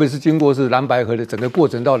特别是经过是蓝白合的整个过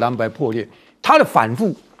程到蓝白破裂，他的反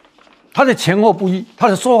复，他的前后不一，他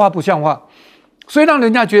的说话不像话，所以让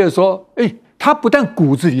人家觉得说，他不但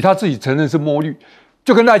骨子里他自己承认是摸绿，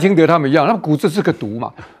就跟赖清德他们一样，他骨子是个毒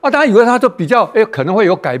嘛，大家以为他就比较可能会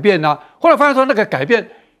有改变啊，后来发现说那个改变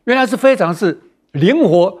原来是非常是灵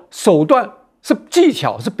活手段，是技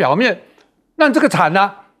巧，是表面，那这个惨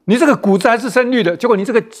啊！你这个骨子还是深绿的，结果你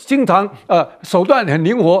这个经常手段很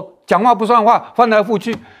灵活，讲话不算话，翻来覆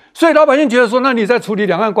去，所以老百姓觉得说，那你在处理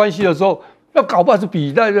两岸关系的时候，那搞不好是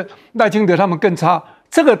比赖清德他们更差，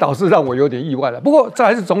这个倒是让我有点意外了。不过这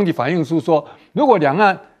还是总体反映出说，如果两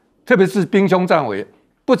岸特别是兵凶战危，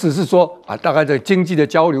不只是说大概这经济的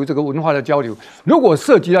交流，这个文化的交流，如果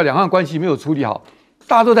涉及到两岸关系没有处理好，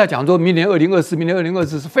大家都在讲说，明年2024，明年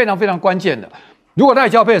2024是非常非常关键的。如果赖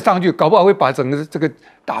萧配上去，搞不好会把整个这个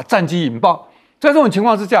打战机引爆。在这种情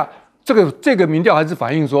况之下，这个民调还是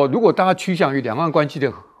反映说，如果大家趋向于两岸关系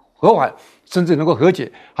的和缓，甚至能够和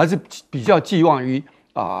解，还是比较寄望于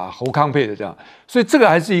侯康配的这样。所以这个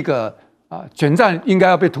还是一个选战应该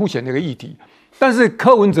要被凸显的一个议题。但是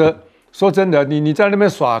柯文哲说真的，你在那边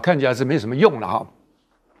耍，看起来是没什么用了哈。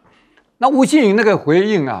那吴欣颖那个回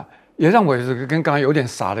应也让我跟刚刚有点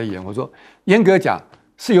傻了眼。我说严格讲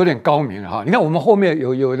是有点高明哈。你看我们后面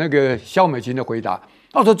有那个萧美琴的回答，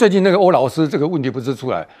他说最近那个欧老师这个问题不是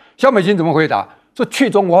出来，萧美琴怎么回答？说去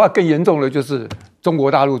中国化更严重的就是中国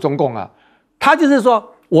大陆中共他就是说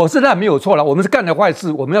我是烂没有错了，我们是干了坏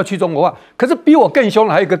事，我们要去中国化，可是比我更凶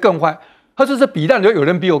的还有一个更坏。他说是比烂的有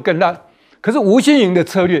人比我更烂。可是吴欣颖的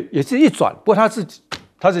策略也是一转，不过他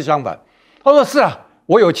是相反，他说是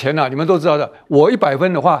我有钱你们都知道的，我100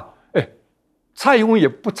分的话，蔡英文也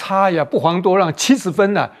不差呀，不遑多让70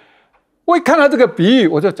分我一看到这个比喻，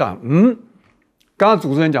我就讲，刚刚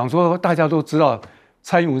主持人讲说，大家都知道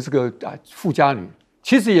蔡英文是个富家女，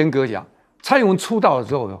其实严格讲，蔡英文出道的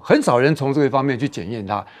时候，很少人从这个方面去检验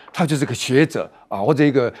她就是个学者或者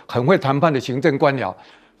一个很会谈判的行政官僚。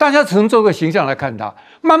大家从这个形象来看他，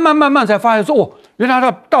慢慢才发现说，原来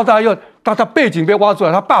他背景被挖出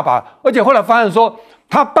来，他爸爸，而且后来发现说，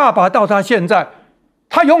他爸爸到他现在，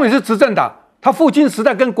他永远是执政党，他父亲时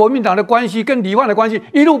代跟国民党的关系，跟李焕的关系，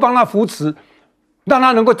一路帮他扶持，让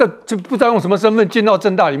他能够就不知道用什么身份进到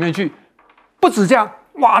政大里面去。不止这样，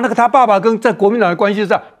哇，那个他爸爸跟在国民党的关系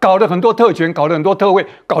上，搞了很多特权，搞了很多特惠，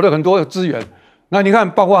搞了很多资源。那你看，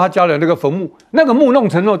包括他家的那个坟墓，那个墓弄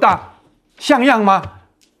成那么大，像样吗？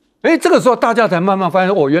这个时候大家才慢慢发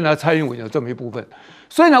现，原来蔡英文有这么一部分。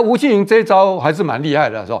所以呢，吴欣颖这一招还是蛮厉害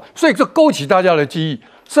的，是吧？所以就勾起大家的记忆。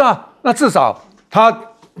是那至少他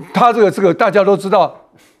这个大家都知道，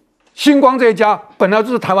星光这一家本来就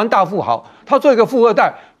是台湾大富豪，他做一个富二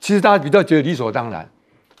代，其实大家比较觉得理所当然。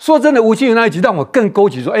说真的，吴欣颖那一集让我更勾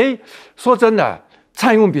起说，说真的，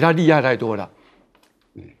蔡英文比他厉害太多了。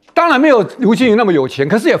当然没有吴欣颖那么有钱，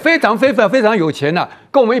可是也非常有钱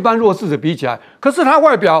跟我们一般弱势者比起来。可是他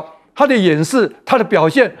外表、他的掩饰、他的表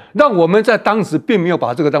现，让我们在当时并没有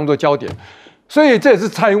把这个当作焦点。所以这也是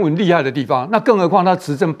蔡英文厉害的地方。那更何况他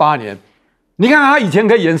执政8年，你看他以前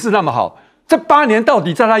可以掩饰那么好，这8年到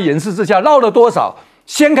底在他掩饰之下捞了多少？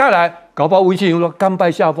掀开来，搞不好吴欣颖说甘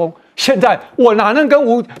拜下风。现在我哪能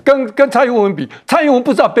跟蔡英文比？蔡英文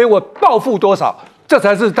不知道被我报复多少，这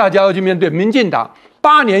才是大家要去面对。民进党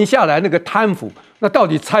8年下来那个贪腐，那到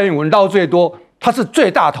底蔡英文捞最多？他是最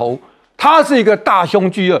大头，他是一个大凶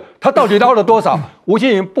巨恶，他到底捞了多少？吴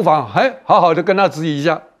欣颖不妨好好的跟他质疑一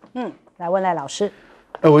下。来问赖老师。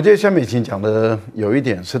我觉得萧美琴讲的有一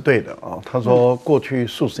点是对的他说过去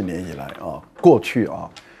数十年以来过去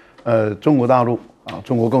中国大陆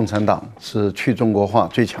中国共产党是去中国化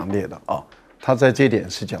最强烈的他在这一点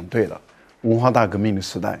是讲对了。文化大革命的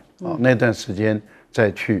时代那段时间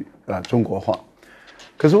再去中国化，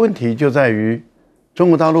可是问题就在于中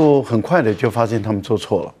国大陆很快的就发现他们做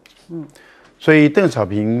错了。所以邓小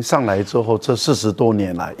平上来之后，这40多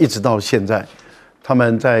年来一直到现在，他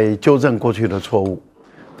们在纠正过去的错误。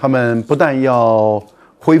他们不但要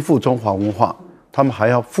恢复中华文化，他们还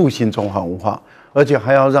要复兴中华文化，而且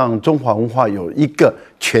还要让中华文化有一个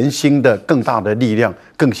全新的、更大的力量、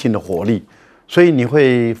更新的活力。所以你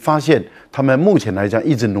会发现，他们目前来讲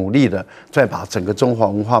一直努力的在把整个中华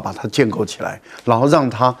文化把它建构起来，然后让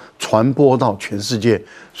它传播到全世界。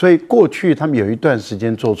所以过去他们有一段时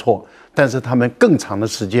间做错，但是他们更长的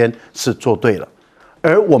时间是做对了。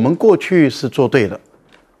而我们过去是做对了，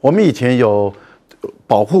我们以前有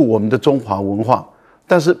保护我们的中华文化，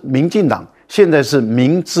但是民进党现在是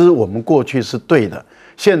明知我们过去是对的，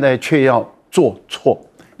现在却要做错，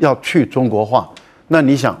要去中国化。那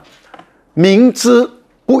你想，明知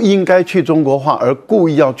不应该去中国化而故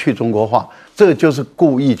意要去中国化，这就是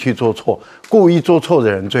故意去做错。故意做错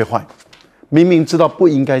的人最坏，明明知道不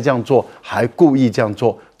应该这样做还故意这样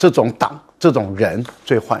做，这种党这种人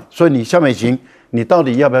最坏。所以你萧美琴，你到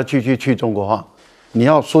底要不要继续去中国化？你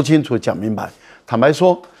要说清楚讲明白。坦白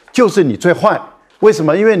说，就是你最坏。为什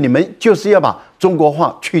么？因为你们就是要把中国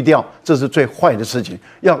化去掉，这是最坏的事情。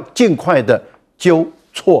要尽快的纠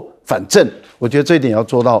错反正，我觉得这一点要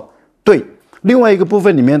做到对。另外一个部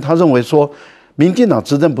分里面，他认为说，民进党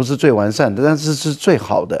执政不是最完善的，但是是最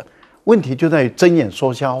好的。问题就在于睁眼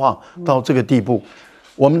说瞎话到这个地步，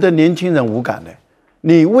我们的年轻人无感呢。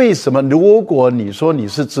你为什么？如果你说你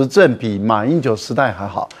是执政比马英九时代还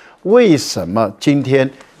好，为什么今天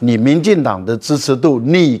你民进党的支持度，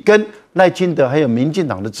你跟赖清德还有民进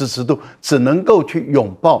党的支持度，只能够去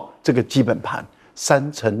拥抱这个基本盘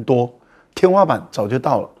30%多，天花板早就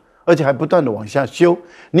到了，而且还不断的往下修，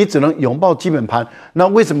你只能拥抱基本盘。那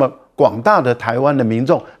为什么广大的台湾的民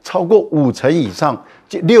众超过50%以上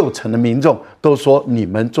，60%的民众都说你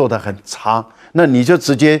们做得很差？那你就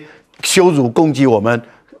直接羞辱攻击我们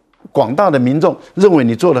广大的民众认为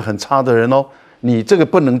你做得很差的人哦，你这个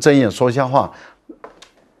不能睁眼说瞎话。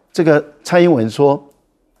这个蔡英文说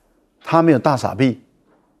他没有大撒币，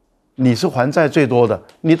你是还债最多的，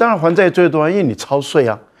你当然还债最多啊，因为你超税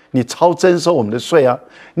啊，你超征收我们的税啊，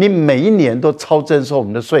你每一年都超征收我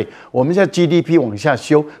们的税。我们现在 GDP 往下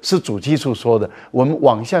修是主计处说的，我们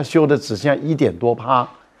往下修的只剩下1%多。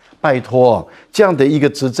拜托，这样的一个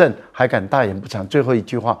执政还敢大言不惭？最后一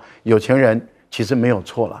句话，有钱人其实没有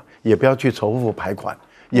错了，也不要去仇富排款，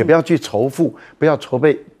也不要去仇富，不要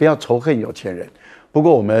仇恨有钱人。不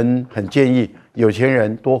过我们很建议有钱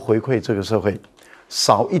人多回馈这个社会，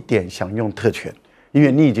少一点享用特权，因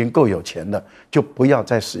为你已经够有钱了，就不要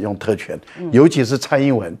再使用特权。尤其是蔡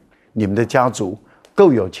英文，你们的家族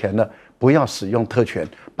够有钱了，不要使用特权，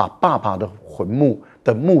把爸爸的坟墓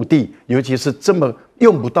的墓地，尤其是这么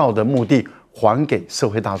用不到的墓地，还给社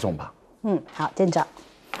会大众吧。好，店长。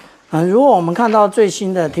如果我们看到最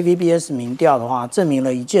新的 TVBS 民调的话，证明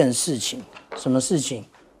了一件事情，什么事情？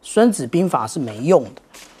孙子兵法是没用的。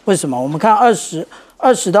为什么？我们看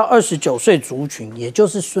20到29岁族群，也就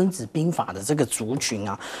是孙子兵法的这个族群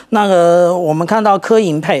啊，我们看到柯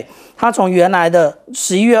银配，他从原来的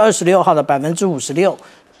11月26号的56%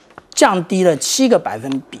降低了7个百分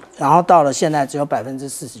比，然后到了现在只有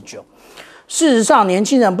49%。事实上，年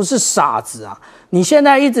轻人不是傻子啊！你现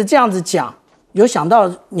在一直这样子讲，有想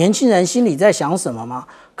到年轻人心里在想什么吗？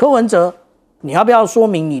柯文哲，你要不要说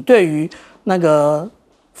明你对于那个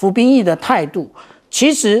服兵役的态度？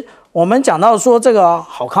其实我们讲到说这个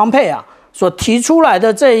郝康配啊所提出来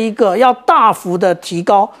的这一个要大幅的提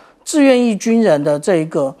高志愿役军人的这一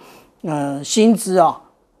个薪资啊，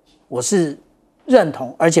我是认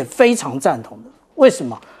同而且非常赞同的。为什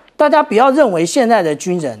么？大家不要认为现在的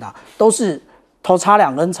军人啊都是头插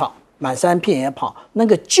2根草，满山遍野跑，那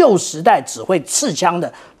个旧时代只会刺枪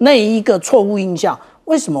的那一个错误印象。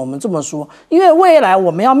为什么我们这么说？因为未来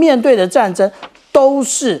我们要面对的战争都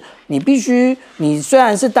是你虽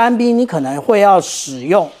然是单兵，你可能会要使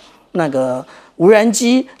用那个无人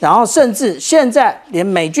机，然后甚至现在连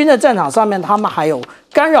美军的战场上面，他们还有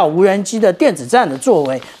干扰无人机的电子战的作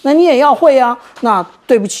为，那你也要会啊。那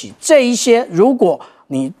对不起，这一些如果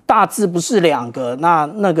你大字不是2个，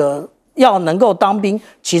那个要能够当兵，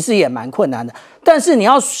其实也蛮困难的。但是你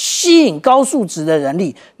要吸引高素质的人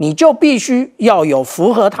力，你就必须要有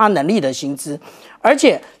符合他能力的薪资。而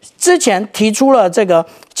且之前提出了这个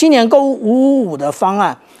青年购物555的方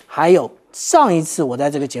案，还有上一次我在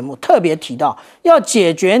这个节目特别提到要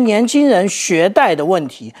解决年轻人学贷的问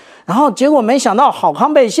题，然后结果没想到郝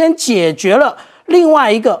康配先解决了另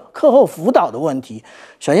外一个课后辅导的问题。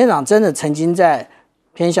小县长真的曾经在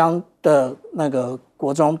偏乡的那个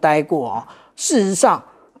国中待过啊，事实上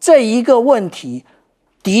这一个问题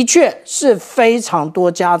的确是非常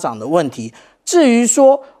多家长的问题。至于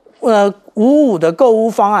说55的购物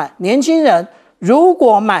方案，年轻人如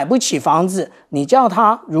果买不起房子，你叫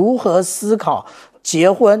他如何思考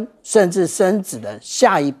结婚甚至生子的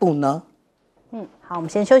下一步呢？好，我们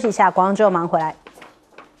先休息一下，广告之后马上回来。